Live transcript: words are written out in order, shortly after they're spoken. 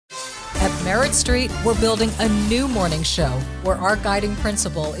Merritt Street, we're building a new morning show where our guiding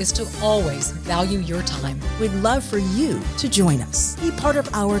principle is to always value your time. We'd love for you to join us. Be part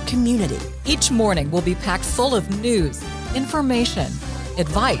of our community. Each morning will be packed full of news, information,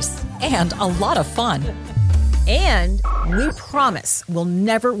 advice, and a lot of fun. And we promise we'll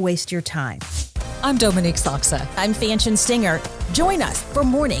never waste your time. I'm Dominique Soxa. I'm Fanchon Stinger. Join us for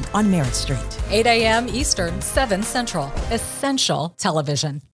Morning on Merritt Street. 8 a.m. Eastern, 7 Central. Essential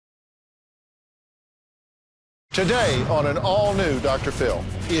Television. Today on an all-new Dr. Phil,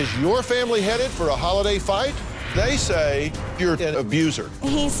 is your family headed for a holiday fight? They say you're an abuser.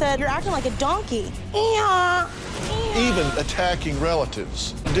 He said, you're acting like a donkey. Yeah. Even attacking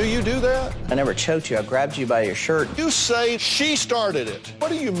relatives. Do you do that? I never choked you. I grabbed you by your shirt. You say she started it. What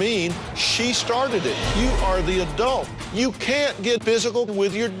do you mean she started it? You are the adult. You can't get physical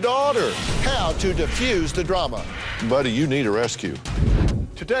with your daughter. How to defuse the drama. Buddy, you need a rescue.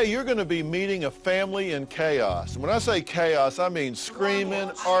 Today, you're going to be meeting a family in chaos. When I say chaos, I mean screaming,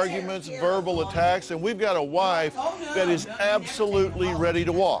 arguments, verbal attacks, and we've got a wife that is absolutely ready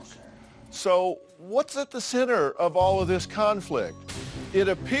to walk. So what's at the center of all of this conflict? It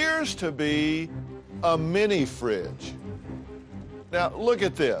appears to be a mini fridge. Now, look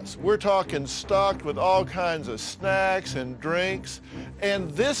at this. We're talking stocked with all kinds of snacks and drinks, and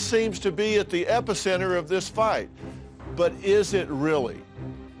this seems to be at the epicenter of this fight. But is it really?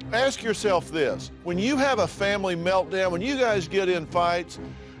 Ask yourself this. When you have a family meltdown, when you guys get in fights,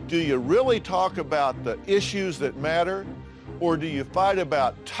 do you really talk about the issues that matter? Or do you fight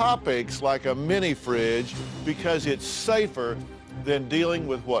about topics like a mini fridge because it's safer than dealing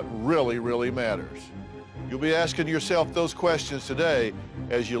with what really, really matters? You'll be asking yourself those questions today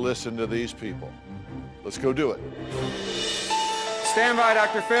as you listen to these people. Let's go do it. Stand by,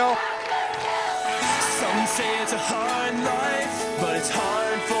 Dr. Phil. Some say it's a hard life, but it's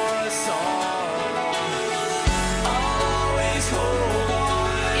hard for us all. Always hold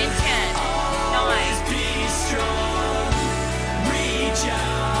on. In 10, Always 9, be strong. Reach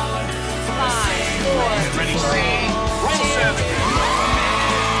out. 5, 4, 3, 2.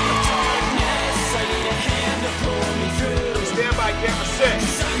 Stand by, camera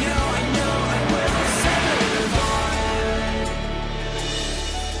 6.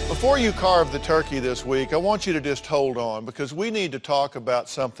 Before you carve the turkey this week, I want you to just hold on because we need to talk about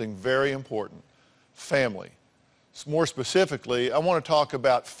something very important, family. More specifically, I want to talk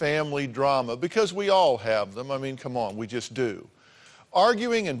about family drama because we all have them. I mean, come on, we just do.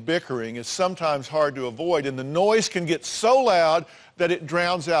 Arguing and bickering is sometimes hard to avoid, and the noise can get so loud that it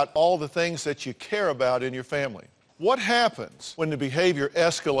drowns out all the things that you care about in your family. What happens when the behavior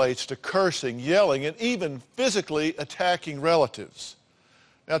escalates to cursing, yelling, and even physically attacking relatives?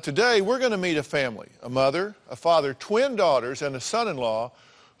 Now today, we're going to meet a family, a mother, a father, twin daughters, and a son-in-law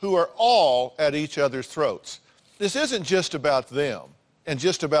who are all at each other's throats. This isn't just about them and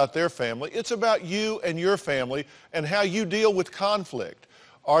just about their family. It's about you and your family and how you deal with conflict.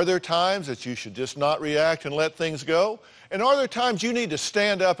 Are there times that you should just not react and let things go? And are there times you need to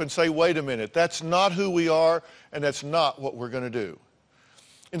stand up and say, wait a minute, that's not who we are and that's not what we're going to do?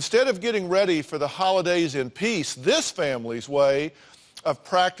 Instead of getting ready for the holidays in peace, this family's way of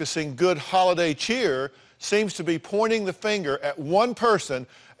practicing good holiday cheer seems to be pointing the finger at one person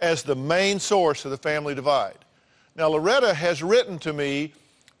as the main source of the family divide. Now, Loretta has written to me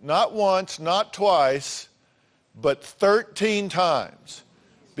not once, not twice, but 13 times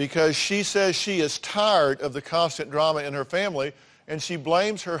because she says she is tired of the constant drama in her family and she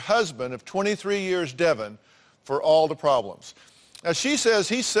blames her husband of 23 years, Devin, for all the problems. Now, she says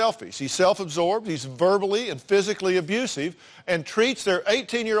he's selfish, he's self-absorbed, he's verbally and physically abusive, and treats their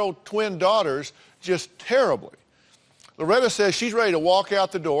 18-year-old twin daughters just terribly. Loretta says she's ready to walk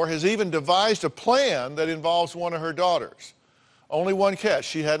out the door, has even devised a plan that involves one of her daughters. Only one catch,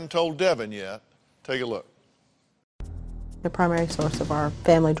 she hadn't told Devin yet. Take a look. The primary source of our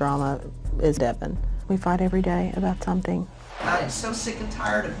family drama is Devin. We fight every day about something. I am so sick and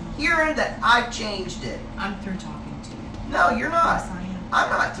tired of hearing that I've changed it. I'm through talking to you. No, you're not. Yes, I am. I'm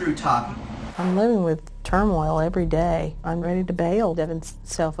not through talking. I'm living with turmoil every day. I'm ready to bail. Devin's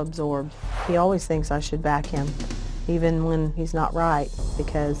self-absorbed. He always thinks I should back him, even when he's not right,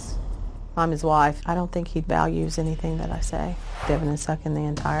 because I'm his wife. I don't think he values anything that I say. Devin is sucking the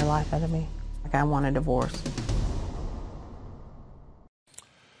entire life out of me. Like I want a divorce.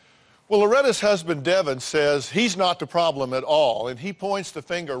 Well, Loretta's husband, Devin, says he's not the problem at all, and he points the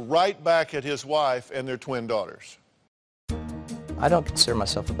finger right back at his wife and their twin daughters. I don't consider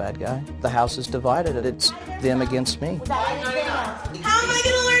myself a bad guy. The house is divided. It's them against me. How am I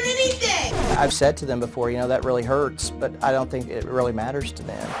going to learn anything? I've said to them before, that really hurts, but I don't think it really matters to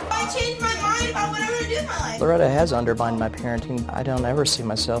them. I changed my mind about what I want to do in my life. Loretta has undermined my parenting. I don't ever see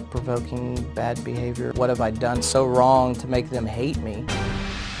myself provoking bad behavior. What have I done so wrong to make them hate me?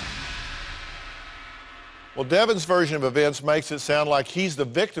 Well, Devin's version of events makes it sound like he's the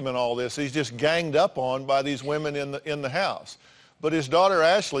victim in all this. He's just ganged up on by these women in the house. But his daughter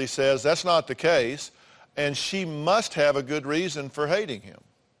Ashley says that's not the case, and she must have a good reason for hating him.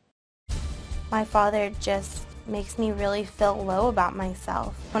 My father just makes me really feel low about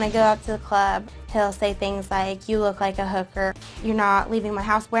myself. When I go out to the club, he'll say things like, "You look like a hooker. You're not leaving my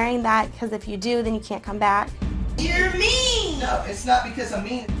house wearing that, because if you do, then you can't come back." You're mean! No, it's not because I'm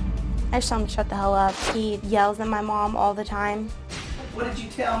mean. I just tell him to shut the hell up. He yells at my mom all the time. What did you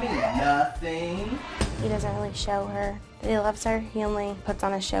tell me? Nothing. He doesn't really show her that he loves her. He only puts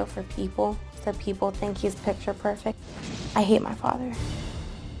on a show for people, so people think he's picture perfect. I hate my father.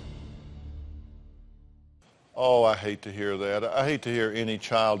 Oh, I hate to hear that. I hate to hear any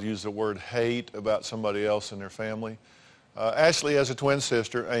child use the word hate about somebody else in their family. Ashley has a twin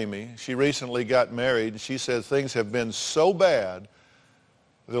sister, Amy. She recently got married. She says things have been so bad,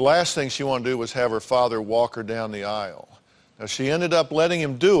 the last thing she wanted to do was have her father walk her down the aisle. Now, she ended up letting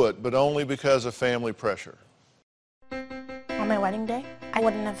him do it, but only because of family pressure. On my wedding day, I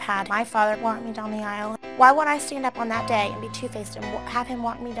wouldn't have had my father walk me down the aisle. Why would I stand up on that day and be two-faced and have him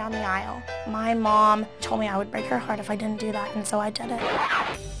walk me down the aisle? My mom told me I would break her heart if I didn't do that, and so I did it.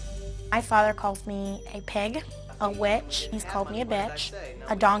 My father calls me a pig, a witch. He's called me a bitch,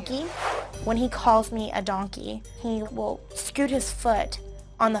 a donkey. When he calls me a donkey, he will scoot his foot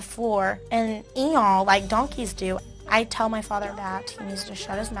on the floor and eeyaw like donkeys do. I tell my father that he needs to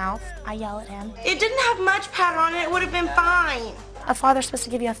shut his mouth. I yell at him. It didn't have much powder on it. It would have been fine. A father's supposed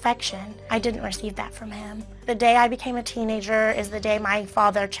to give you affection. I didn't receive that from him. The day I became a teenager is the day my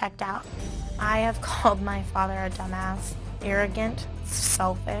father checked out. I have called my father a dumbass, arrogant,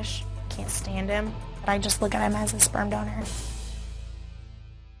 selfish, can't stand him. But I just look at him as a sperm donor.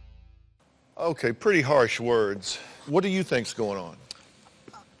 Okay, pretty harsh words. What do you think's going on?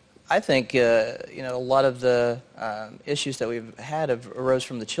 I think, a lot of the issues that we've had have arose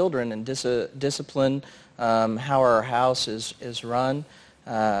from the children and discipline, how our house is run.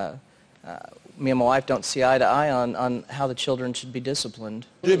 Me and my wife don't see eye to eye on how the children should be disciplined.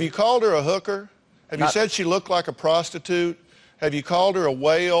 Have you called her a hooker? Have you said she looked like a prostitute? Have you called her a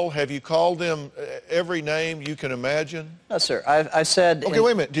whale? Have you called them every name you can imagine? No, sir. I said... Okay,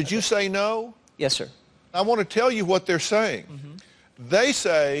 wait a minute. Did you say no? Yes, sir. I want to tell you what they're saying. Mm-hmm. They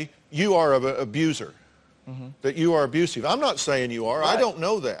say you are an abuser, that you are abusive. I'm not saying you are. Right. I don't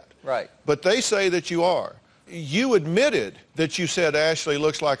know that. Right. But they say that you are. You admitted that you said Ashley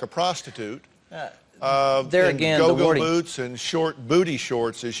looks like a prostitute. There again, go-go boots and short booty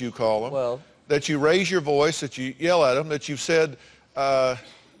shorts, as you call them. Well, that you raise your voice, that you yell at them, that you've said that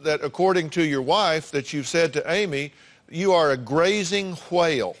according to your wife, that you've said to Amy, you are a grazing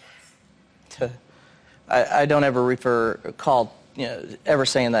whale. I don't ever call ever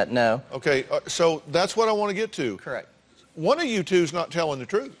saying that, no. Okay, so that's what I want to get to. Correct. One of you two's not telling the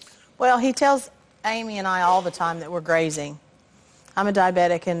truth. Well, he tells Amy and I all the time that we're grazing. I'm a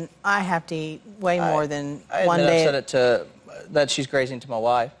diabetic, and I have to eat way more than one day. I said it that she's grazing to my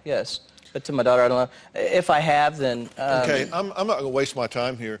wife, yes. But to my daughter, I don't know. If I have, then... Okay, I'm not going to waste my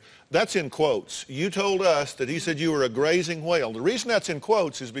time here. That's in quotes. You told us that he said you were a grazing whale. The reason that's in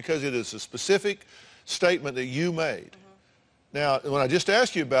quotes is because it is a specific statement that you made. Now, when I just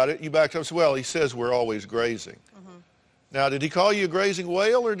asked you about it, you backed up and said, well, he says we're always grazing. Now, did he call you a grazing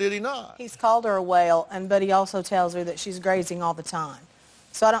whale, or did he not? He's called her a whale, but he also tells her that she's grazing all the time.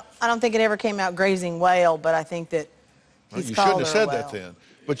 So I don't think it ever came out grazing whale, but I think that he's called her a whale. You shouldn't have said that then.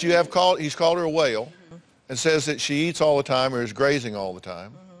 But he's called her a whale, and says that she eats all the time or is grazing all the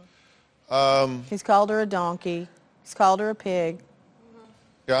time. He's called her a donkey. He's called her a pig.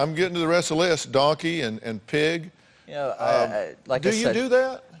 Yeah, I'm getting to the rest of the list. Donkey and pig. Like do I said, you do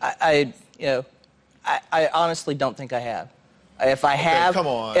that? I honestly don't think I have. If I have, come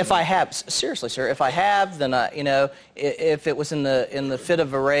on. If I have, seriously, sir, if I have, then if it was in the fit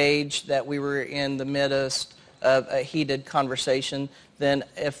of a rage that we were in the midst of a heated conversation, then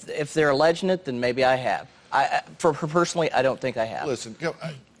if they're alleging it, then maybe I have. Personally, I don't think I have. Listen,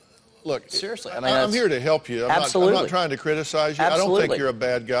 look, seriously, I'm here to help you. I'm not trying to criticize you. Absolutely. I don't think you're a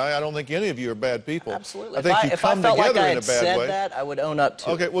bad guy. I don't think any of you are bad people. Absolutely. I think you come together in a bad way. If I felt like I had said that, I would own up to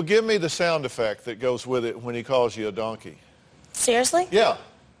it. Okay, well, give me the sound effect that goes with it when he calls you a donkey. Seriously? Yeah.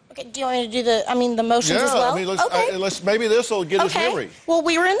 Okay, do you want me to do the motions as well? Let's maybe this will get his memory. Well,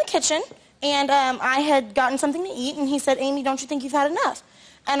 we were in the kitchen, and I had gotten something to eat, and he said, Amy, don't you think you've had enough?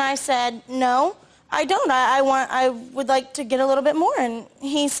 And I said, no, I don't. I would like to get a little bit more. And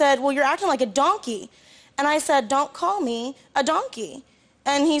he said, well, you're acting like a donkey. And I said, don't call me a donkey.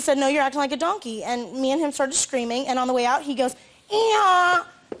 And he said, no, you're acting like a donkey. And me and him started screaming. And on the way out, he goes, ee-haw,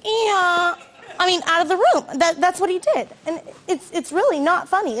 ee-haw. I mean, out of the room. That's what he did. And it's really not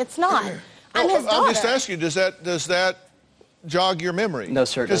funny. It's not. I'm his daughter. I'm just asking you, does that jog your memory? No,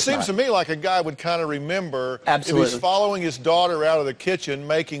 sir, it Because it seems to me like a guy would kind of remember Absolutely. if he's following his daughter out of the kitchen,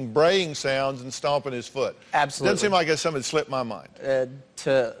 making braying sounds and stomping his foot. Absolutely. Doesn't seem like it's something that slipped my mind.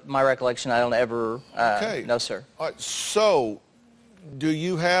 To my recollection, I don't ever... Okay. No, sir. All right, so, do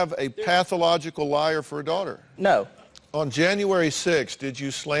you have a pathological liar for a daughter? No. On January 6th, did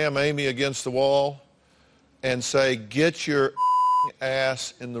you slam Amy against the wall and say, get your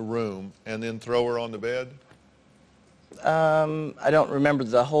ass in the room, and then throw her on the bed? I don't remember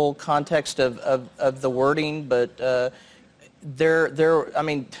the whole context of the wording, but I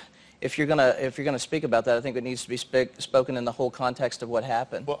mean, if you're gonna speak about that, I think it needs to be spoken in the whole context of what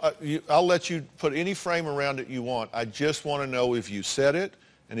happened. Well, I'll let you put any frame around it you want. I just want to know if you said it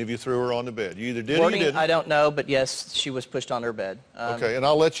and if you threw her on the bed. You either did or you didn't. I don't know, but yes, she was pushed on her bed. Okay, and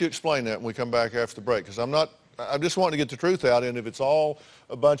I'll let you explain that when we come back after the break, because I'm just wanting to get the truth out, and if it's all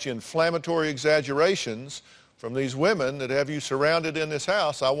a bunch of inflammatory exaggerations from these women that have you surrounded in this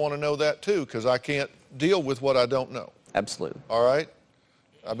house, I want to know that too, because I can't deal with what I don't know. Absolutely. All right?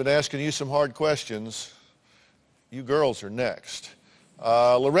 I've been asking you some hard questions. You girls are next.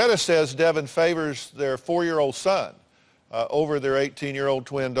 Loretta says Devin favors their 4-year-old son over their 18-year-old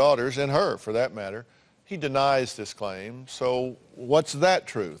twin daughters, and her, for that matter. He denies this claim. So what's that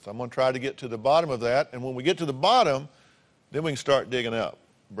truth? I'm going to try to get to the bottom of that, and when we get to the bottom, then we can start digging up.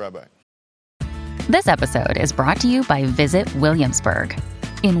 Right back. This episode is brought to you by Visit Williamsburg.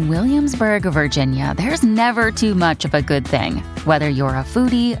 In Williamsburg, Virginia, there's never too much of a good thing. Whether you're a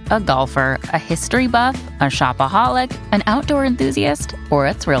foodie, a golfer, a history buff, a shopaholic, an outdoor enthusiast, or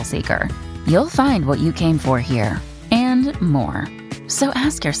a thrill seeker, you'll find what you came for here and more. So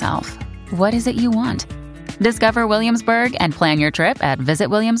ask yourself, what is it you want? Discover Williamsburg and plan your trip at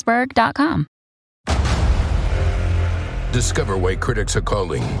visitwilliamsburg.com. Discover why critics are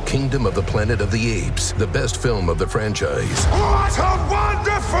calling Kingdom of the Planet of the Apes the best film of the franchise. What a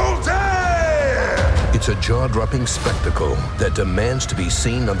wonderful day! It's a jaw-dropping spectacle that demands to be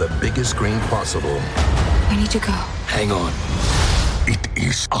seen on the biggest screen possible. We need to go. Hang on. It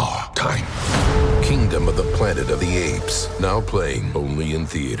is our time. Kingdom of the Planet of the Apes. Now playing only in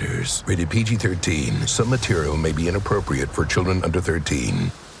theaters. Rated PG-13. Some material may be inappropriate for children under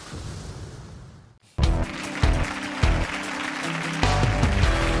 13.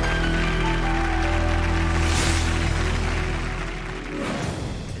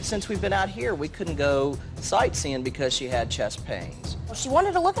 Since we've been out here, we couldn't go sightseeing because she had chest pains. Well, she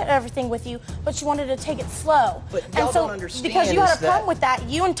wanted to look at everything with you, but she wanted to take it slow. But y'all don't understand because you had a problem with that,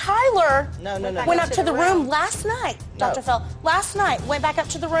 you and Tyler went up to the room last night, Dr. Phil. Last night, went back up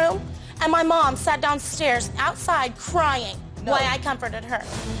to the room, and my mom sat downstairs outside crying while I comforted her.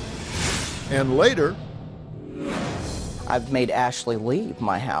 And later, I've made Ashley leave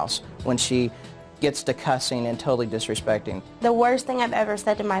my house when she gets to cussing and totally disrespecting. The worst thing I've ever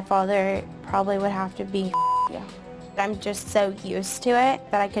said to my father probably would have to be you. I'm just so used to it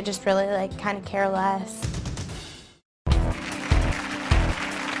that I could just really kind of care less.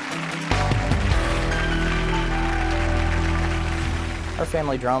 Our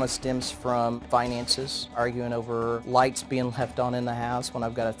family drama stems from finances, arguing over lights being left on in the house when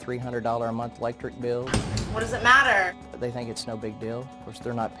I've got a $300 a month electric bill. What does it matter? They think it's no big deal. Of course,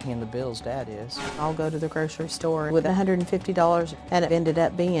 they're not paying the bills, Dad is. I'll go to the grocery store with $150, and it ended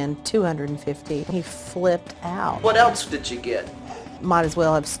up being $250. He flipped out. What else did you get? Might as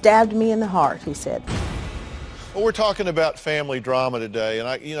well have stabbed me in the heart, he said. Well, we're talking about family drama today,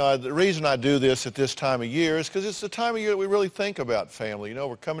 and the reason I do this at this time of year is because it's the time of year that we really think about family. You know,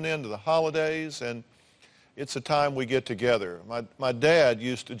 we're coming into the holidays, and it's a time we get together. My dad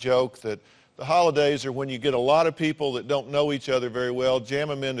used to joke that the holidays are when you get a lot of people that don't know each other very well, jam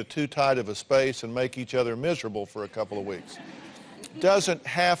them into too tight of a space, and make each other miserable for a couple of weeks. Doesn't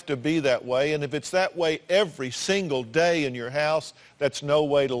have to be that way, and if it's that way every single day in your house, that's no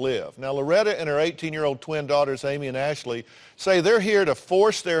way to live. Now, Loretta and her 18-year-old twin daughters, Amy and Ashley, say they're here to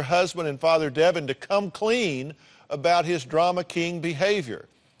force their husband and father, Devin, to come clean about his drama king behavior.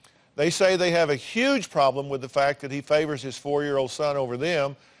 They say they have a huge problem with the fact that he favors his 4-year-old son over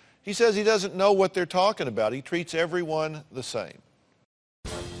them. He says he doesn't know what they're talking about. He treats everyone the same.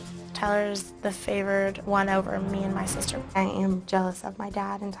 Tyler's the favored one over me and my sister. I am jealous of my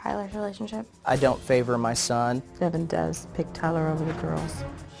dad and Tyler's relationship. I don't favor my son. Devin does pick Tyler over the girls.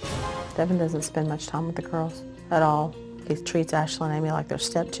 Devin doesn't spend much time with the girls at all. He treats Ashley and Amy like they're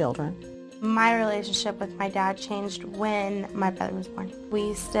stepchildren. My relationship with my dad changed when my brother was born. We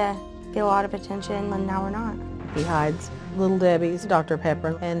used to get a lot of attention, and now we're not. He hides Little Debbie's, Dr.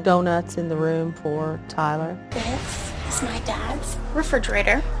 Pepper, and donuts in the room for Tyler. This is my dad's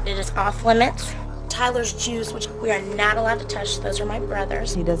refrigerator. It is off limits. Tyler's juice, which we are not allowed to touch. Those are my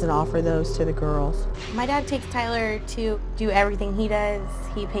brothers. He doesn't offer those to the girls. My dad takes Tyler to do everything he does.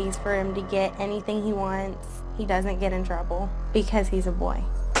 He pays for him to get anything he wants. He doesn't get in trouble because he's a boy.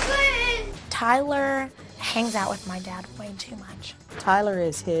 Tyler hangs out with my dad way too much. Tyler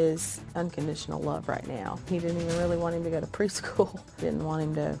is his unconditional love right now. He didn't even really want him to go to preschool. Didn't want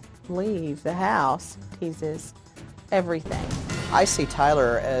him to leave the house. He's his everything. I see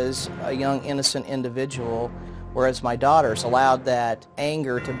Tyler as a young, innocent individual, whereas my daughter's allowed that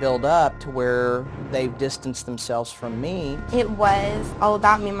anger to build up to where they've distanced themselves from me. It was all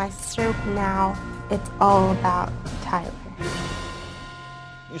about me and my sister. Now it's all about Tyler.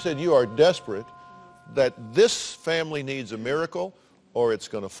 You said you are desperate that this family needs a miracle or it's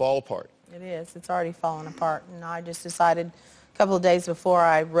going to fall apart. It is. It's already fallen apart. And I just decided a couple of days before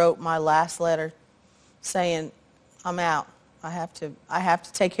I wrote my last letter saying, I'm out. I have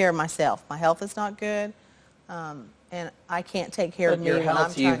to take care of myself. My health is not good, and I can't take care of me when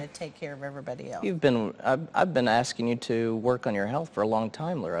I'm trying to take care of everybody else. I've been asking you to work on your health for a long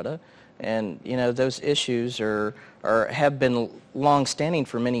time, Loretta. And, you know, those issues have been long-standing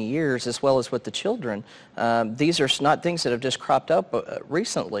for many years, as well as with the children. These are not things that have just cropped up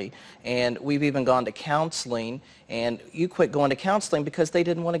recently. And we've even gone to counseling, and you quit going to counseling because they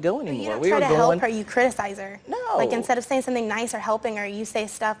didn't want to go anymore. You don't try to help her, you criticize her. No. Like, instead of saying something nice or helping her, you say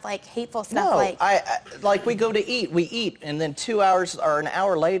stuff like hateful stuff. No, like we go to eat, we eat, and then 2 hours or an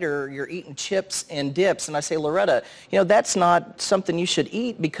hour later, you're eating chips and dips. And I say, Loretta, you know, that's not something you should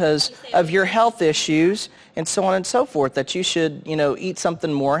eat because of your health issues and so on and so forth, that you should, you know, eat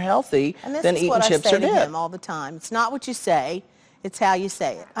something more healthy than eating chips or dip. And this is what I say to him all the time. It's not what you say, it's how you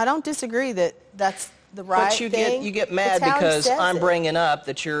say it. I don't disagree that that's the right thing. But you get mad because I'm bringing up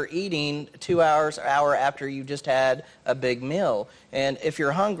that you're eating 2 hours, an hour after you just had a big meal. And if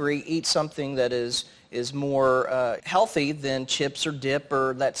you're hungry, eat something that is more healthy than chips or dip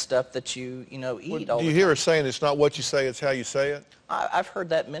or that stuff that you eat all the time. Do you hear her saying it's not what you say, it's how you say it? I've heard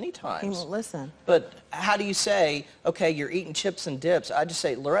that many times. He won't listen. But how do you say, okay, you're eating chips and dips? I just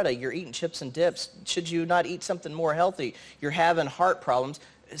say, Loretta, you're eating chips and dips. Should you not eat something more healthy? You're having heart problems.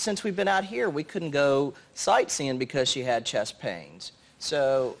 Since we've been out here, we couldn't go sightseeing because she had chest pains.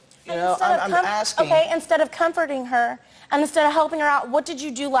 So, you know, I'm asking. Okay, instead of comforting her and instead of helping her out, what did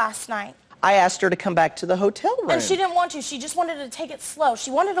you do last night? I asked her to come back to the hotel room. And she didn't want to. She just wanted to take it slow.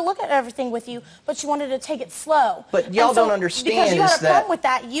 She wanted to look at everything with you, but she wanted to take it slow. But y'all don't understand because you had a problem with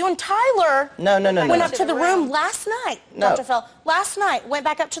that. You and Tyler went up to the room last night, Dr. Phil. Last night, went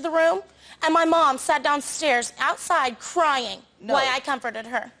back up to the room, and my mom sat downstairs outside crying while I comforted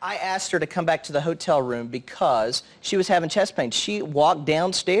her. I asked her to come back to the hotel room because she was having chest pain. She walked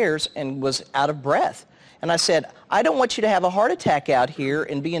downstairs and was out of breath. And I said, I don't want you to have a heart attack out here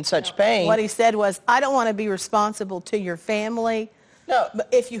and be in such pain. What he said was, I don't want to be responsible to your family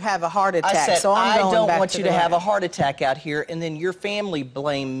if you have a heart attack. I said, so I don't want you to have a heart attack out here, and then your family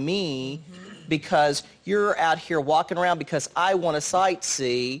blame me because you're out here walking around because I want to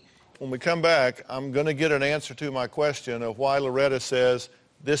sightsee. When we come back, I'm going to get an answer to my question of why Loretta says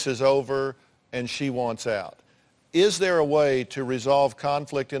this is over and she wants out. Is there a way to resolve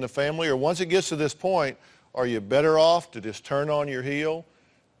conflict in a family, or once it gets to this point, are you better off to just turn on your heel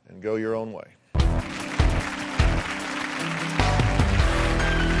and go your own way?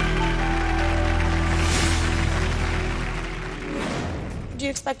 Do you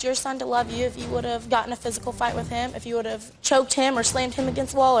expect your son to love you if you would have gotten a physical fight with him, if you would have choked him or slammed him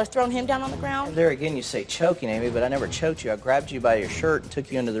against the wall or thrown him down on the ground? There again, you say choking, Amy, but I never choked you. I grabbed you by your shirt and took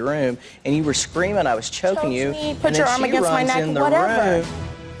you into the room, and you were screaming I was choking you. Me, put your arm against my neck, whatever.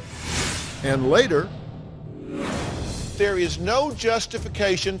 And later, there is no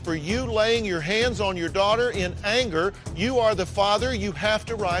justification for you laying your hands on your daughter in anger. You are the father. You have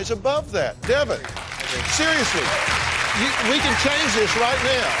to rise above that. Devin, seriously. We can change this right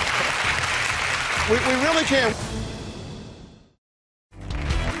now. We really can.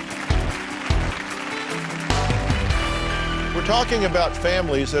 We're talking about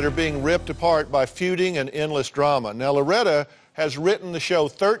families that are being ripped apart by feuding and endless drama. Now, Loretta has written the show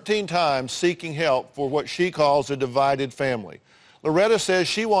 13 times seeking help for what she calls a divided family. Loretta says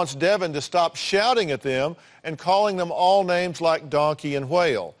she wants Devin to stop shouting at them and calling them all names like donkey and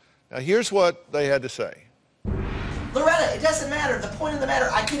whale. Now, here's what they had to say. Loretta, it doesn't matter. The point of the matter,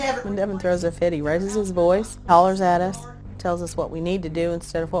 I can have it. When Devin throws a fit, he raises his voice, hollers at us, tells us what we need to do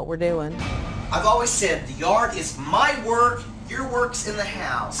instead of what we're doing. I've always said the yard is my work, your work's in the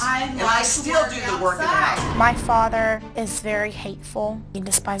house. And I still do the work in the house. My father is very hateful. He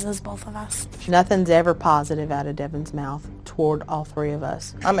despises both of us. Nothing's ever positive out of Devin's mouth toward all three of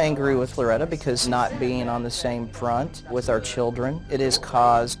us. I'm angry with Loretta because not being on the same front with our children, it has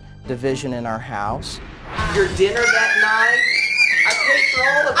caused division in our house. Your dinner that night, I paid for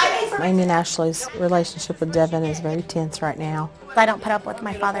all of it. Amy and Ashley's relationship with Devin is very tense right now. I don't put up with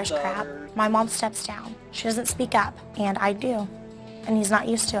my father's crap. My mom steps down. She doesn't speak up, and I do. And he's not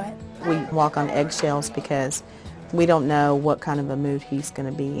used to it. We walk on eggshells because we don't know what kind of a mood he's going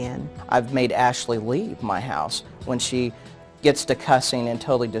to be in. I've made Ashley leave my house when she gets to cussing and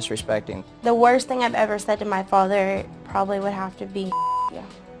totally disrespecting. The worst thing I've ever said to my father probably would have to be you.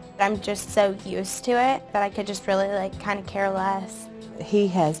 I'm just so used to it that I could just really kind of care less. He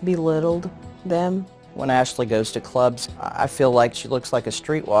has belittled them. When Ashley goes to clubs, I feel like she looks like a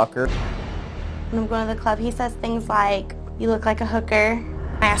streetwalker. When I'm going to the club, he says things like, "You look like a hooker."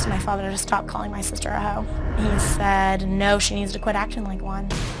 I asked my father to stop calling my sister a hoe. He said, no, she needs to quit acting like one.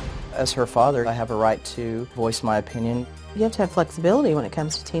 As her father, I have a right to voice my opinion. You have to have flexibility when it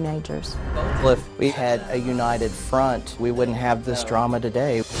comes to teenagers. Well, if we had a united front, we wouldn't have this drama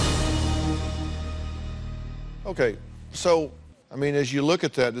today. Okay, so, I mean, as you look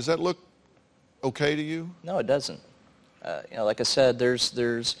at that, does that look okay to you? No, it doesn't. Like I said,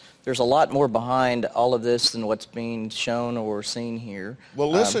 there's a lot more behind all of this than what's being shown or seen here. Well,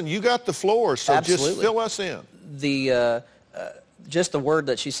 listen, you got the floor, so absolutely. Just fill us in. Just the word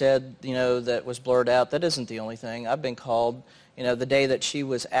that she said, that was blurred out, that isn't the only thing. I've been called, the day that she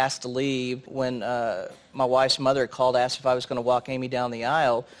was asked to leave, when my wife's mother called, asked if I was going to walk Amy down the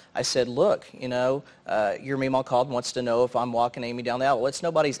aisle, I said, look, your Meemaw called and wants to know if I'm walking Amy down the aisle. Well, it's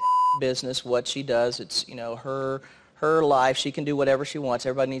nobody's business what she does. It's, her life. She can do whatever she wants.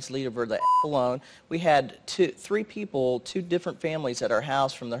 Everybody needs to leave her the alone. We had three people, two different families at our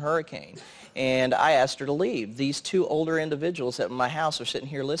house from the hurricane. And I asked her to leave. These two older individuals at my house are sitting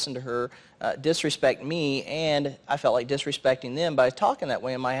here listening to her disrespect me, and I felt like disrespecting them by talking that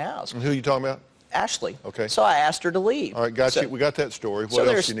way in my house. And who are you talking about? Ashley. Okay. So I asked her to leave. All right, got you. We got that story. What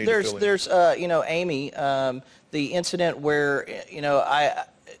else do you need to fill in? There's Amy, the incident where, I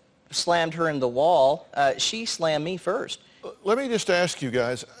slammed her in the wall. She slammed me first. Let me just ask you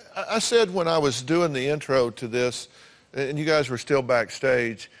guys. I said when I was doing the intro to this, and you guys were still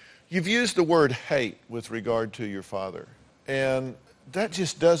backstage, you've used the word hate with regard to your father. And that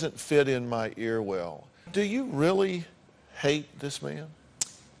just doesn't fit in my ear well. Do you really hate this man?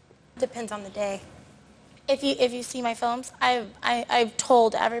 Depends on the day. If you see my films, I've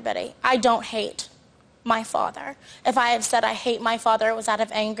told everybody I don't hate my father. If I have said I hate my father, it was out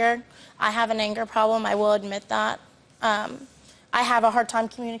of anger. I have an anger problem. I will admit that. I have a hard time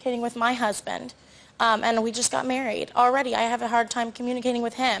communicating with my husband. And we just got married. Already, I have a hard time communicating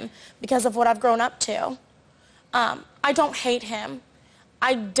with him because of what I've grown up to. I don't hate him.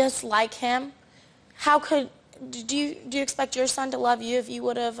 I dislike him. Do you expect your son to love you if you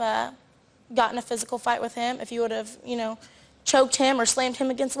would have gotten a physical fight with him, if you would have, choked him or slammed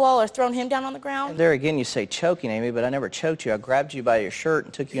him against the wall or thrown him down on the ground? And there again, you say choking, Amy, but I never choked you. I grabbed you by your shirt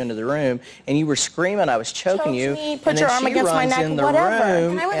and took you into the room, and you were screaming I was choking you. Me, put your arm against my neck, whatever.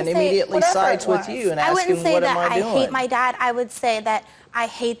 Room and immediately sides with you and asking, what am I doing? I wouldn't say that I hate my dad. I would say that I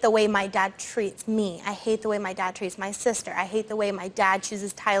hate the way my dad treats me. I hate the way my dad treats my sister. I hate the way my dad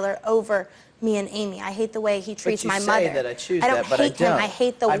chooses Tyler over me and Amy. I hate the way he treats my mother. But you say that I choose that, but I don't. I don't hate him. I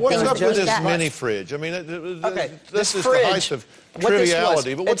hate the What's things up that with he this does. mini fridge? I mean, this is fridge, the height of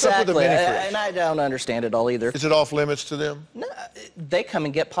triviality, but what's up with the mini fridge? And I don't understand it all either. Is it off limits to them? No, they come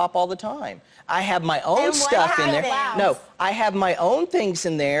and get pop all the time. I have my own stuff in there. No, I have my own things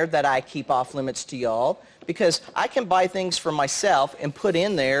in there that I keep off limits to y'all, because I can buy things for myself and put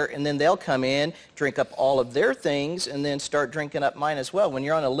in there, and then they'll come in, drink up all of their things, and then start drinking up mine as well. When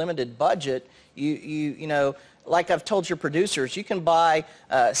you're on a limited budget, you know, like I've told your producers, you can buy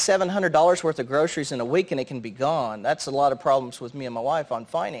 $700 worth of groceries in a week and it can be gone. That's a lot of problems with me and my wife on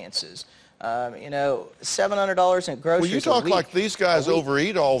finances. You know, $700 in groceries Well, you talk a week, like these guys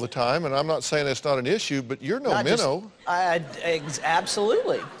overeat all the time, and I'm not saying that's not an issue, but you're no minnow.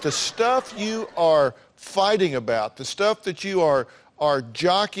 Absolutely. The stuff you are fighting about, the stuff that you are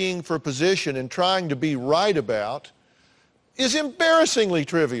jockeying for position and trying to be right about is embarrassingly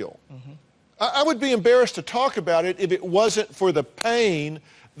trivial. Mm-hmm. I would be embarrassed to talk about it if it wasn't for the pain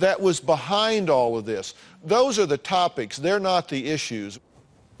that was behind all of this. Those are the topics. They're not the issues.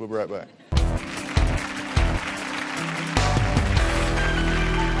 We'll be right back.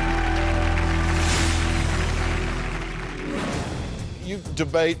 You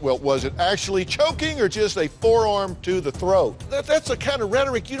debate, well, was it actually choking or just a forearm to the throat? That's the kind of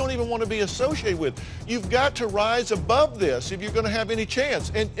rhetoric you don't even want to be associated with. You've got to rise above this if you're going to have any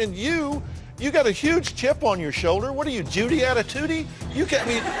chance. And you got a huge chip on your shoulder. What are you, Judy Attitudie? You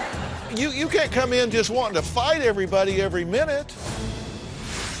can't come in just wanting to fight everybody every minute.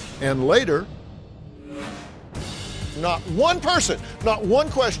 And later, not one person, not one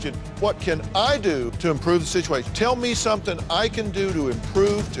question, what can I do to improve the situation? Tell me something I can do to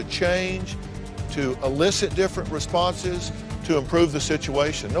improve, to change, to elicit different responses, to improve the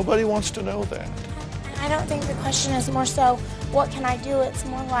situation. Nobody wants to know that. I don't think the question is more so, what can I do? It's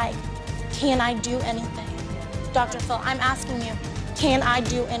more like, can I do anything? Dr. Phil, I'm asking you, can I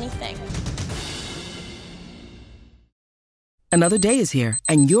do anything? Another day is here,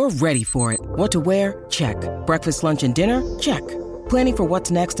 and you're ready for it. What to wear? Check. Breakfast, lunch, and dinner? Check. Planning for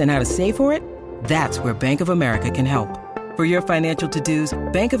what's next and how to save for it? That's where Bank of America can help. For your financial to-dos,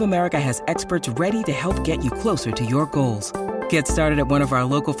 Bank of America has experts ready to help get you closer to your goals. Get started at one of our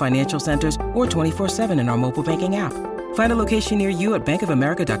local financial centers or 24/7 in our mobile banking app. Find a location near you at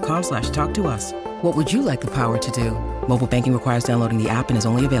bankofamerica.com/talktous. What would you like the power to do? Mobile banking requires downloading the app and is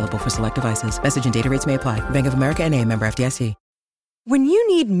only available for select devices. Message and data rates may apply. Bank of America NA, member FDIC. When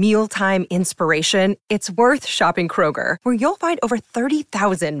you need mealtime inspiration, it's worth shopping Kroger, where you'll find over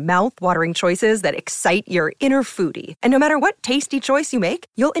 30,000 mouth-watering choices that excite your inner foodie. And no matter what tasty choice you make,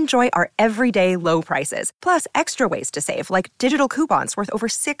 you'll enjoy our everyday low prices, plus extra ways to save, like digital coupons worth over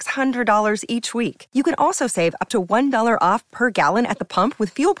 $600 each week. You can also save up to $1 off per gallon at the pump with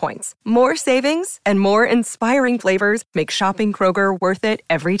fuel points. More savings and more inspiring flavors make shopping Kroger worth it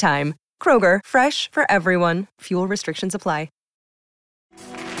every time. Kroger, fresh for everyone. Fuel restrictions apply.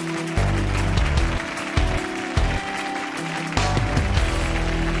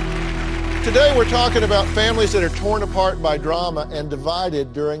 Today we're talking about families that are torn apart by drama and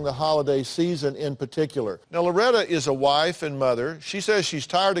divided during the holiday season in particular. Now, Loretta is a wife and mother. She says she's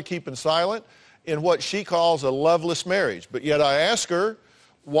tired of keeping silent in what she calls a loveless marriage. But yet I ask her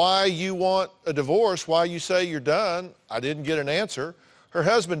why you want a divorce, why you say you're done. I didn't get an answer. Her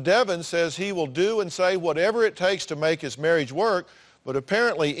husband, Devin, says he will do and say whatever it takes to make his marriage work. But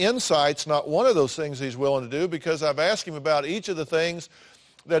apparently insight's not one of those things he's willing to do, because I've asked him about each of the things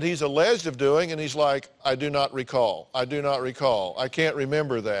that he's alleged of doing, and he's like, I do not recall. I do not recall. I can't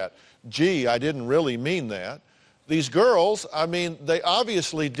remember that. Gee, I didn't really mean that. These girls, I mean, they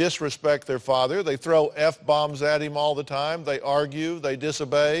obviously disrespect their father. They throw F-bombs at him all the time. They argue. They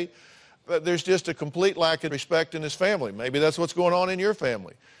disobey. But there's just a complete lack of respect in his family. Maybe that's what's going on in your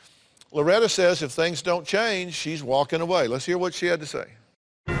family. Loretta says if things don't change, she's walking away. Let's hear what she had to say.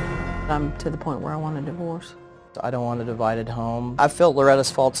 I'm to the point where I want a divorce. I don't want a divided home. I feel Loretta's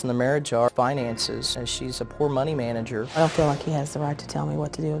faults in the marriage are finances, and she's a poor money manager. I don't feel like he has the right to tell me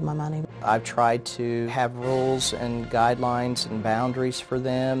what to do with my money. I've tried to have rules and guidelines and boundaries for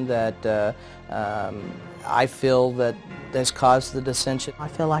them that I feel that has caused the dissension. I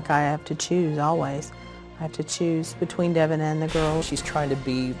feel like I have to choose always. I have to choose between Devin and the girl. She's trying to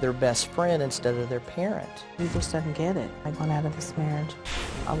be their best friend instead of their parent. He just doesn't get it. I want out of this marriage.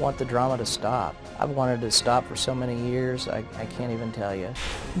 I want the drama to stop. I've wanted it to stop for so many years, I can't even tell you.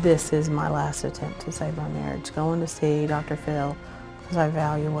 This is my last attempt to save my marriage. Going to see Dr. Phil because I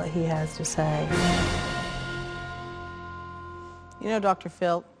value what he has to say. You know, Dr.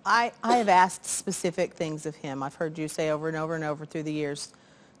 Phil, I have asked specific things of him. I've heard you say over and over and over through the years,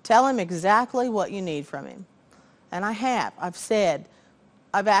 tell him exactly what you need from him. And I have.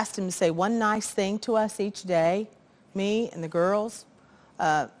 I've asked him to say one nice thing to us each day, me and the girls.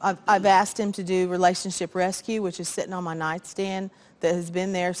 I've asked him to do relationship rescue, which is sitting on my nightstand that has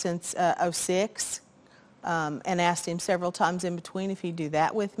been there since '06, and asked him several times in between if he'd do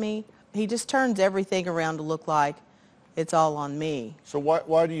that with me. He just turns everything around to look like it's all on me. So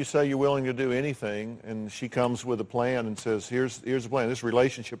why do you say you're willing to do anything, and she comes with a plan and says, here's the plan, this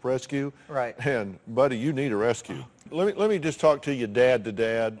relationship rescue? Right. And, buddy, you need a rescue. Let me just talk to you dad to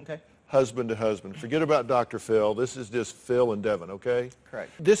dad, okay. Husband to husband. Forget about Dr. Phil. This is just Phil and Devin, okay? Correct.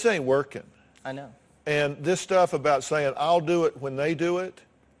 This ain't working. I know. And this stuff about saying, I'll do it when they do it,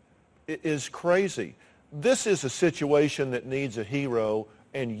 is crazy. This is a situation that needs a hero,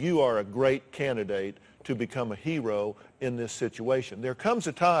 and you are a great candidate to become a hero in this situation. There comes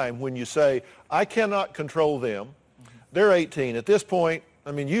a time when you say, I cannot control them. They're 18. At this point,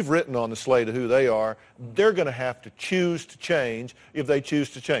 I mean, you've written on the slate of who they are. They're going to have to choose to change if they choose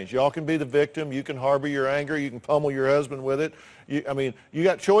to change. Y'all can be the victim. You can harbor your anger. You can pummel your husband with it. You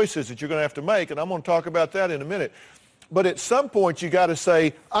got choices that you're going to have to make, and I'm going to talk about that in a minute. But at some point, you got to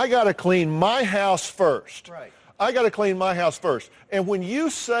say, I got to clean my house first. Right. I got to clean my house first. And when you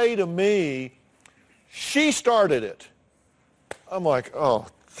say to me, she started it, I'm like, oh,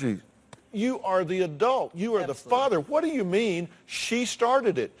 gee. You are the adult. You are the father. What do you mean she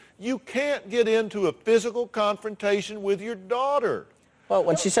started it? You can't get into a physical confrontation with your daughter. Well,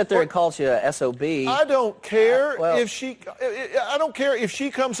 when she sat there and called you a SOB... I don't care if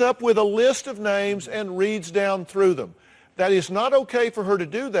she comes up with a list of names and reads down through them. That is not okay for her to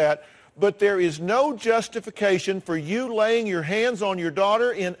do that, but there is no justification for you laying your hands on your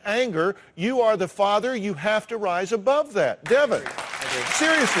daughter in anger. You are the father. You have to rise above that. Devin,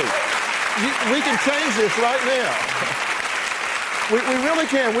 seriously. We can change this right now. We really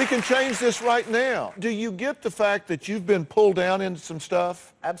can. We can change this right now. Do you get the fact that you've been pulled down into some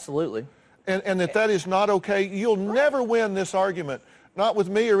stuff? Absolutely. And that is not okay? You'll never win this argument, not with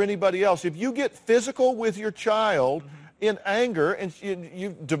me or anybody else. If you get physical with your child in anger and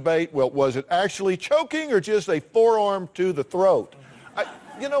you debate, well, was it actually choking or just a forearm to the throat?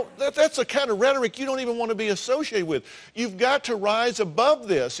 That's the kind of rhetoric you don't even want to be associated with. You've got to rise above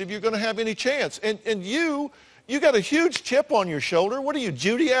this if you're going to have any chance. And you got a huge chip on your shoulder. What are you,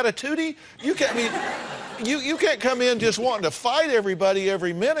 Judy Attitudie? You can't come in just wanting to fight everybody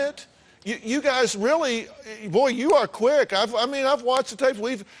every minute. You guys really, boy, you are quick. I've watched the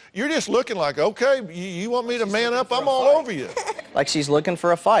tapes. You're just looking like, okay, you want me to man up? I'm all over you. Like she's looking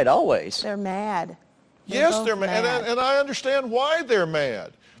for a fight always. They're mad. Yes, they're mad, and I understand why they're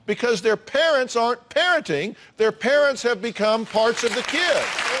mad. Because their parents aren't parenting. Their parents have become parts of the kid.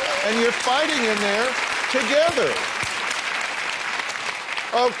 And you're fighting in there together.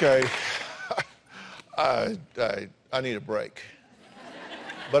 Okay. I need a break.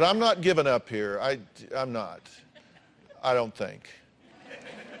 But I'm not giving up here. I'm not. I don't think.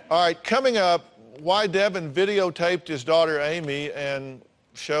 All right, coming up, why Devin videotaped his daughter Amy and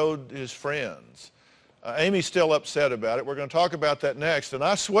showed his friends. Amy's still upset about it. We're going to talk about that next. And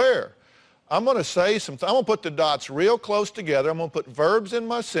I swear, I'm going to say something. I'm going to put the dots real close together. I'm going to put verbs in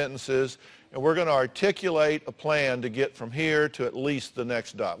my sentences, and we're going to articulate a plan to get from here to at least the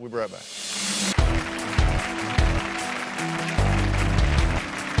next dot. We'll be right back.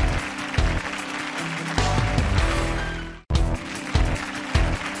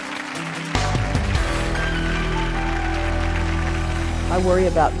 I worry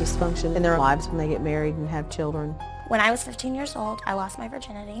about dysfunction in their lives when they get married and have children. When I was 15 years old, I lost my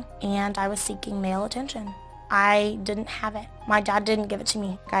virginity, and I was seeking male attention. I didn't have it. My dad didn't give it to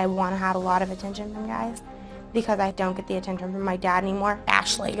me. I want to have a lot of attention from guys because I don't get the attention from my dad anymore.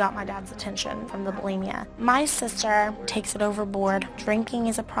 Ashley got my dad's attention from the bulimia. My sister takes it overboard. Drinking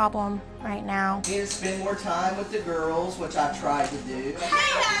is a problem right now. You need to spend more time with the girls, which I've tried to do.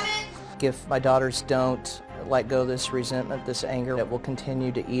 If my daughters don't let go of this resentment, this anger, it will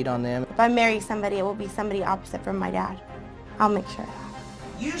continue to eat on them. If I marry somebody, it will be somebody opposite from my dad. I'll make sure of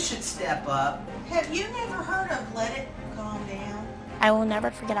that. You should step up. Have you never heard of let it calm down? I will never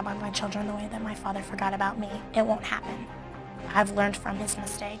forget about my children the way that my father forgot about me. It won't happen. I've learned from his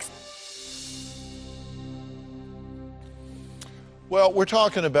mistakes. Well, we're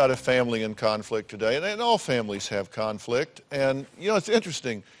talking about a family in conflict today, and all families have conflict. And, it's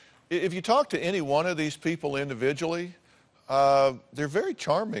interesting. If you talk to any one of these people individually, they're very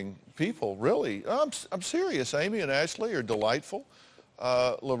charming people, really. I'm serious. Amy and Ashley are delightful.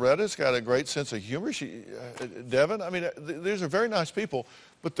 Loretta's got a great sense of humor. Devin, these are very nice people.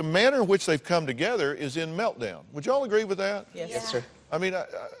 But the manner in which they've come together is in meltdown. Would you all agree with that? Yes, yes sir.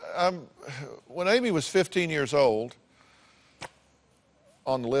 When Amy was 15 years old,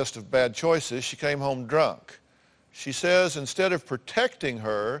 on the list of bad choices, she came home drunk. She says instead of protecting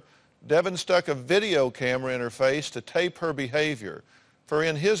her, Devin stuck a video camera in her face to tape her behavior for,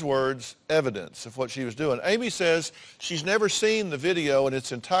 in his words, evidence of what she was doing. Amy says she's never seen the video in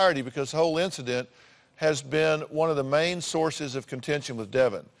its entirety because the whole incident has been one of the main sources of contention with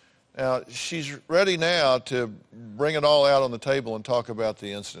Devin. Now, she's ready now to bring it all out on the table and talk about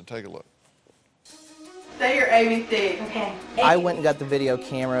the incident. Take a look. Say your ABC. Okay. I went and got the video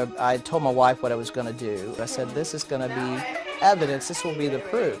camera. I told my wife what I was going to do. I said, this is going to be evidence. This will be the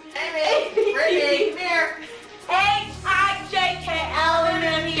proof.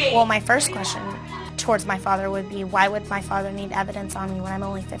 Well, my first question towards my father would be, why would my father need evidence on me when I'm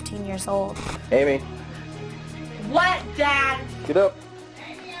only 15 years old? Amy. What, Dad? Get up.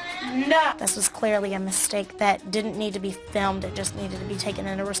 No. This was clearly a mistake that didn't need to be filmed. It just needed to be taken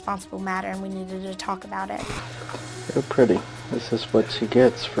in a responsible manner, and we needed to talk about it. You're pretty. This is what she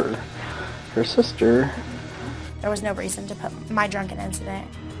gets for her sister. There was no reason to put my drunken incident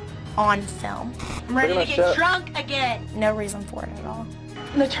on film. I'm ready to get drunk again. No reason for it at all.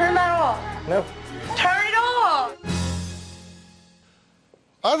 No, turn that off. No. Turn it off.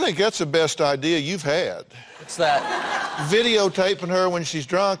 I think that's the best idea you've had. What's that? Videotaping her when she's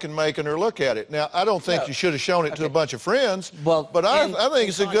drunk and making her look at it. Now, I don't think you should have shown it to a bunch of friends, but I think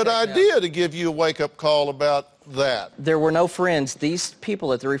it's a good idea to give you a wake-up call about that. There were no friends. These people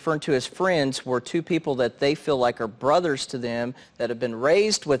that they're referring to as friends were two people that they feel like are brothers to them, that have been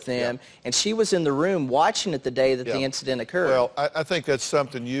raised with them, and she was in the room watching it the day that the incident occurred. Well, I think that's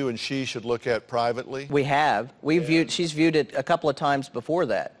something you and she should look at privately. We have. She's viewed it a couple of times before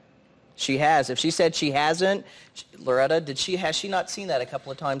that. She has. If she said she hasn't, Loretta, has she not seen that a couple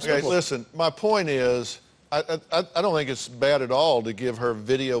of times Okay, before? listen, my point is, I don't think it's bad at all to give her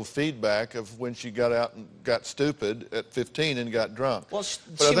video feedback of when she got out and got stupid at 15 and got drunk. Well,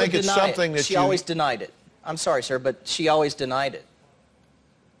 but I think it's something that she always denied it. I'm sorry, sir, but she always denied it.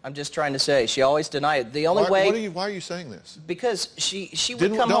 I'm just trying to say, she always denied it. The only way... Why are you saying this? Because she would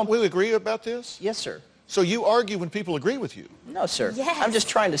come home... Don't we agree about this? Yes, sir. So you argue when people agree with you? No, sir. Yes. I'm just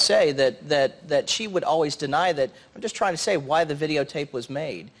trying to say that she would always deny that. I'm just trying to say why the videotape was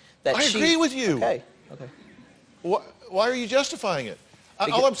made. That I agree with you. Okay. Why are you justifying it?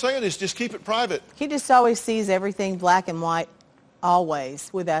 All I'm saying is just keep it private. He just always sees everything black and white, always,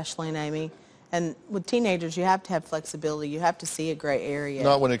 with Ashley and Amy. And with teenagers, you have to have flexibility. You have to see a gray area.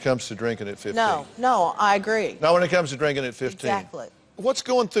 Not when it comes to drinking at 15. No, I agree. Not when it comes to drinking at 15. Exactly. What's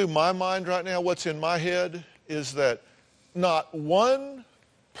going through my mind right now, what's in my head, is that not one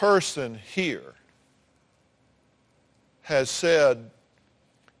person here has said,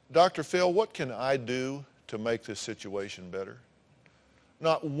 Dr. Phil, what can I do to make this situation better?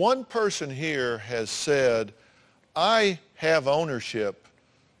 Not one person here has said, I have ownership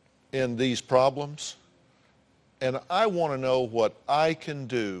in these problems, and I want to know what I can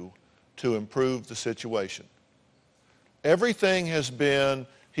do to improve the situation. Everything has been,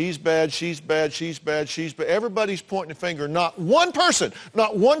 he's bad, she's bad, she's bad, she's bad. Everybody's pointing a finger. Not one person,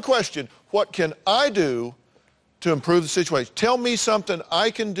 not one question. What can I do to improve the situation? Tell me something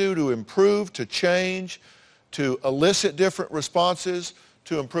I can do to improve, to change, to elicit different responses,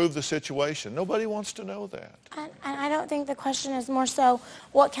 to improve the situation. Nobody wants to know that. And I don't think the question is more so,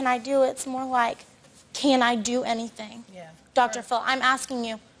 what can I do? It's more like, can I do anything? Yeah. Dr. Phil, I'm asking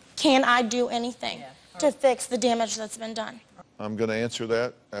you, can I do anything to fix the damage that's been done? I'm going to answer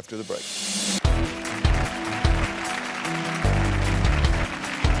that after the break. If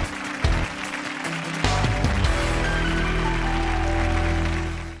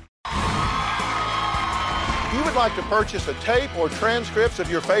you would like to purchase a tape or transcripts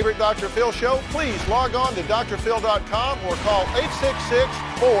of your favorite Dr. Phil show, please log on to drphil.com or call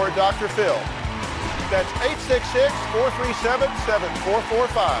 866-4-DR-PHIL. That's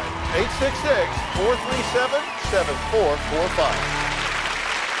 866-437-7445.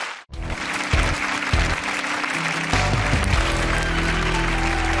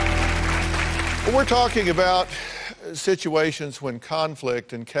 We're talking about situations when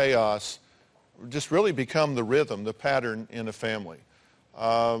conflict and chaos just really become the rhythm, the pattern in a family.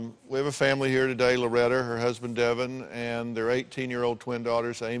 We have a family here today, Loretta, her husband Devin, and their 18-year-old twin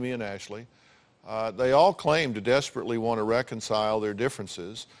daughters, Amy and Ashley. They all claim to desperately want to reconcile their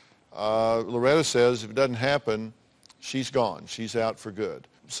differences. Loretta says if it doesn't happen, she's gone. She's out for good.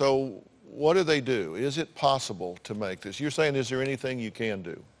 So what do they do? Is it possible to make this? You're saying, is there anything you can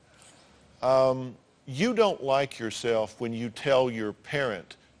do? You don't like yourself when you tell your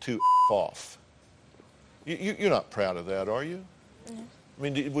parent to F off. You're not proud of that, are you? No. I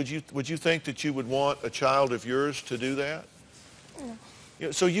mean, would you think that you would want a child of yours to do that? No.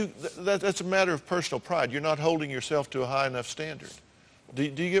 So that's a matter of personal pride. You're not holding yourself to a high enough standard. Do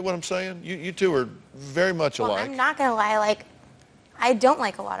you get what I'm saying? You two are very much alike. Well, I'm not going to lie. I don't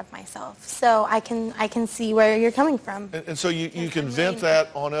like a lot of myself, so I can see where you're coming from. And so you can vent that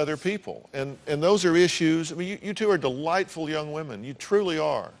on other people. And those are issues. I mean, you two are delightful young women. You truly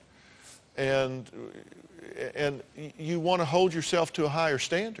are. And you want to hold yourself to a higher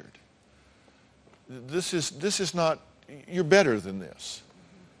standard. This is not, you're better than this.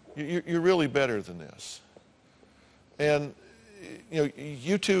 You're really better than this. And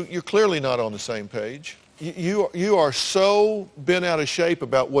you two, you're clearly not on the same page. You are so bent out of shape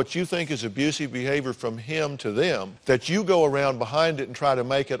about what you think is abusive behavior from him to them that you go around behind it and try to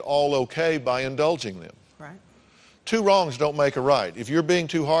make it all okay by indulging them. Right. Two wrongs don't make a right. If you're being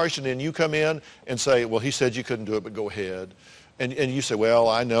too harsh and then you come in and say, well, he said you couldn't do it, but go ahead. And you say, well,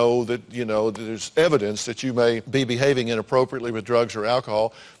 I know that, that there's evidence that you may be behaving inappropriately with drugs or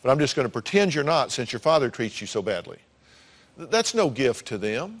alcohol, but I'm just going to pretend you're not since your father treats you so badly. That's no gift to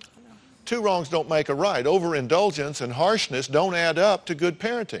them. Two wrongs don't make a right. Overindulgence and harshness don't add up to good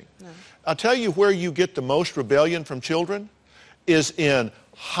parenting. No. I'll tell you where you get the most rebellion from children is in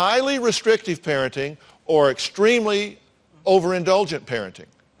highly restrictive parenting or extremely overindulgent parenting.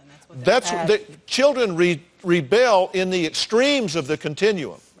 Children rebel in the extremes of the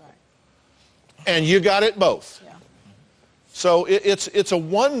continuum. Right. And you got it both. Yeah. So it's a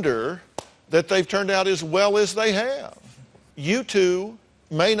wonder that they've turned out as well as they have. You two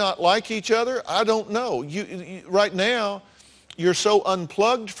may not like each other. I don't know. You right now, you're so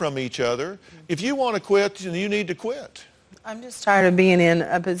unplugged from each other. If you want to quit, then you need to quit. I'm just tired of being in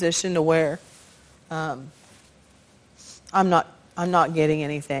a position to where I'm not getting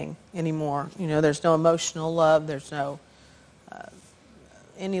anything anymore. There's no emotional love. There's no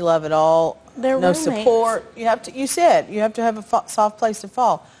any love at all. They're no roommates. Support. You said you have to have a soft place to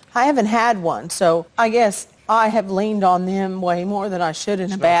fall. I haven't had one, so I guess I have leaned on them way more than I should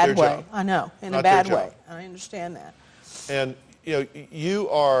in a bad way. Job. I know, in not a bad their way. Job. I understand that. And you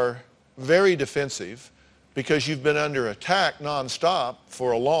are very defensive because you've been under attack nonstop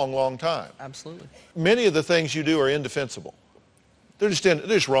for a long, long time. Absolutely. Many of the things you do are indefensible. They're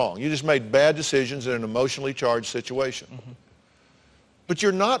just wrong. You just made bad decisions in an emotionally charged situation. Mm-hmm. But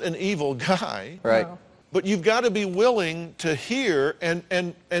you're not an evil guy. Right. No. But you've got to be willing to hear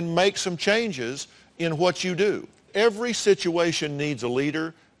and make some changes in what you do. Every situation needs a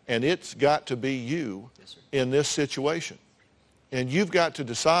leader, and it's got to be you in this situation. And you've got to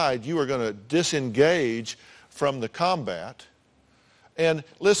decide you are going to disengage from the combat. And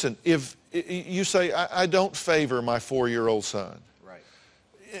listen, if you say, I don't favor my 4-year-old son. Right.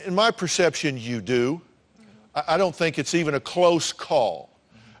 In my perception, you do. I don't think it's even a close call.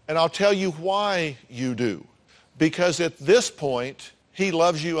 And I'll tell you why you do. Because at this point, he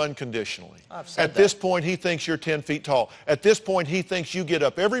loves you unconditionally. At this point, he thinks you're 10 feet tall. At this point, he thinks you get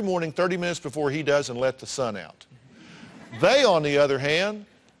up every morning 30 minutes before he does and let the sun out. They, on the other hand,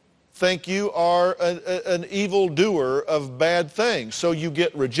 think you are an evil doer of bad things. So you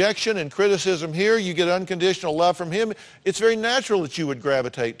get rejection and criticism here. You get unconditional love from him. It's very natural that you would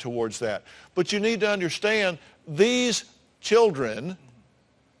gravitate towards that. But you need to understand these children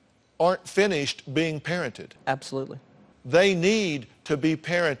aren't finished being parented. Absolutely. They need to be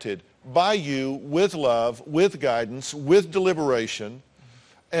parented by you with love, with guidance, with deliberation,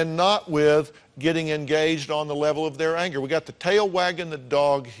 and not with getting engaged on the level of their anger. We got the tail wagging the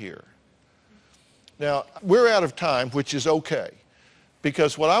dog here. Now, we're out of time, which is okay,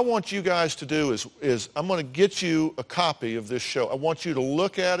 because what I want you guys to do is I'm going to get you a copy of this show. I want you to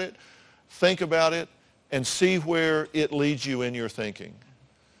look at it, think about it, and see where it leads you in your thinking.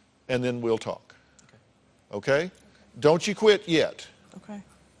 And then we'll talk. Okay? Don't you quit yet. Okay.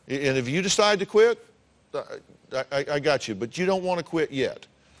 And if you decide to quit, I got you. But you don't want to quit yet.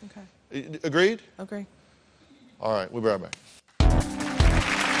 Okay. Agreed? Okay. All right. We'll be right back.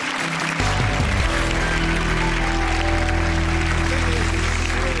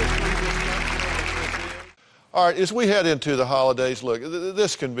 All right, as we head into the holidays, look,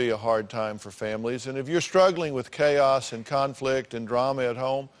 this can be a hard time for families. And if you're struggling with chaos and conflict and drama at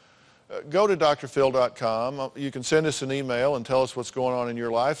home, go to drphil.com. You can send us an email and tell us what's going on in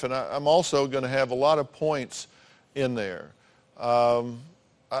your life. And I'm also going to have a lot of points in there.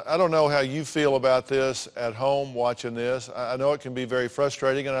 I don't know how you feel about this at home watching this. I know it can be very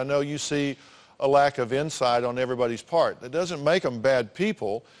frustrating, and I know you see a lack of insight on everybody's part. That doesn't make them bad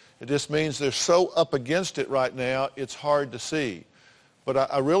people. It just means they're so up against it right now, it's hard to see.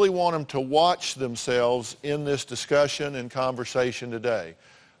 But I really want them to watch themselves in this discussion and conversation today.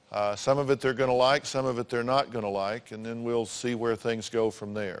 Some of it they're going to like, some of it they're not going to like, and then we'll see where things go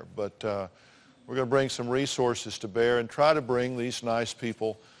from there. But we're going to bring some resources to bear and try to bring these nice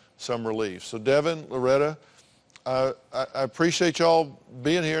people some relief. So Devin, Loretta, I appreciate y'all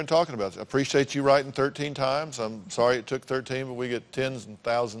being here and talking about this. I appreciate you writing 13 times. I'm sorry it took 13, but we get tens and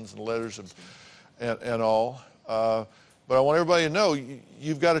thousands of letters and all. But I want everybody to know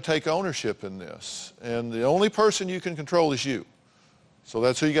you've got to take ownership in this. And the only person you can control is you. So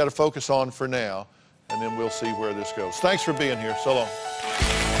that's who you got to focus on for now, and then we'll see where this goes. Thanks for being here. So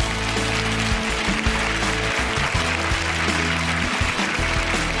long.